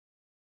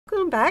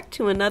Welcome back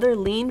to another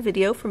lean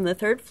video from the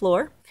third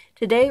floor.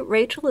 Today,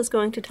 Rachel is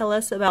going to tell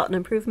us about an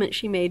improvement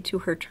she made to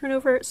her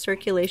turnover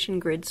circulation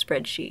grid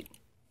spreadsheet.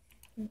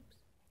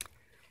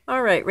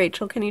 All right,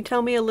 Rachel, can you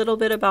tell me a little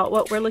bit about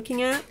what we're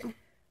looking at?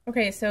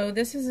 Okay, so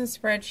this is a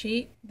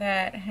spreadsheet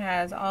that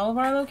has all of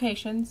our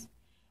locations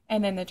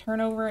and then the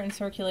turnover and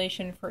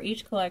circulation for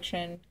each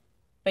collection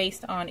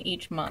based on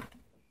each month.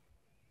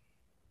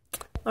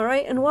 All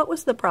right, and what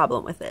was the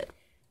problem with it?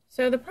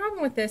 So the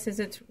problem with this is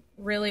it's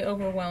really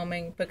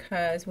overwhelming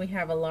because we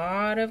have a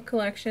lot of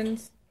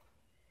collections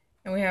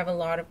and we have a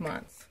lot of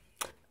months.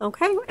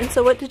 Okay, and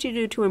so what did you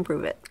do to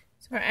improve it?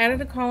 So I added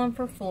a column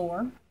for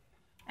floor,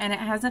 and it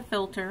has a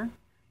filter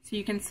so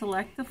you can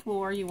select the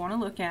floor you want to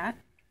look at.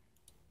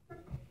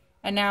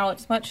 And now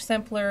it's much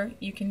simpler.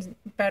 You can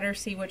better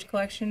see which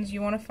collections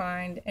you want to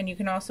find, and you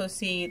can also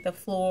see the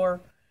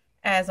floor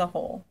as a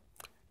whole.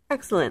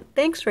 Excellent.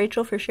 Thanks,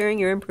 Rachel, for sharing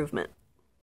your improvement.